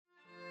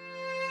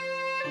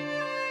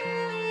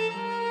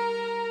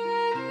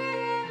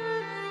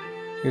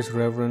is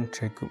Reverend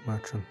Jacob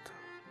Marchant,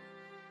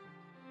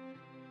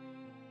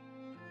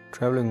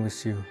 traveling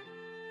with you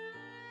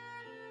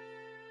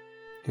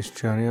this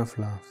journey of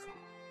love.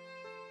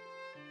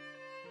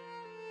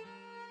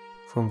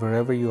 From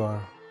wherever you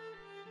are,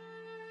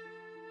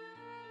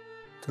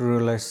 the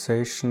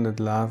realization that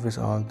love is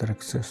all that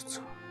exists.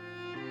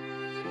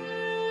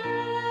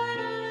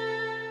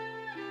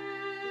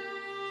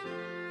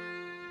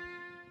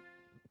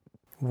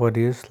 What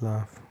is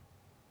love?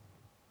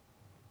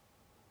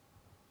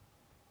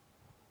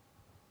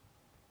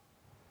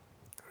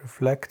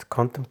 Reflect,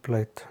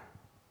 contemplate,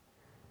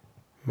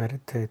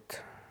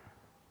 meditate,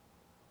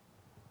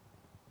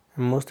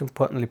 and most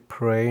importantly,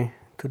 pray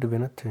to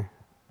divinity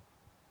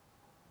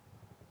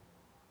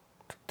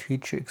to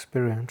teach you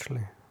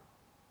experientially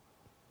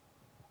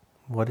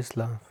what is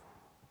love.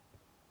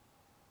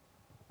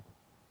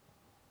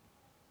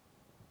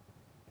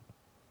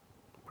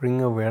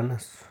 Bring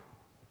awareness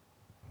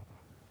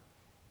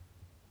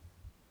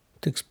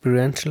to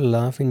experiential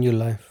love in your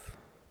life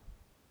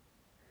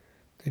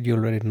that you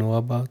already know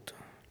about.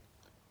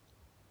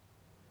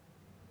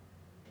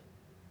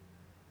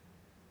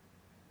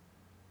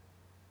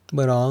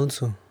 But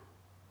also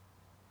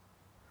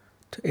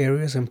to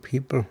areas and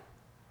people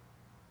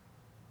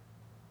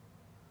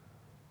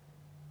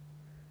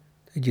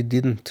that you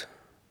didn't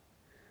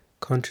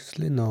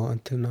consciously know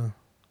until now.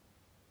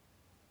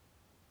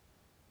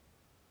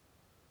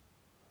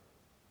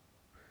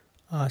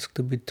 Ask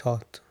to be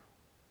taught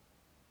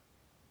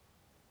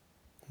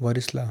what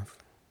is love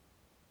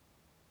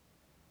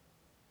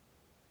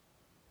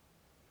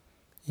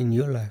in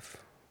your life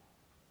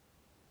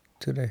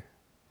today.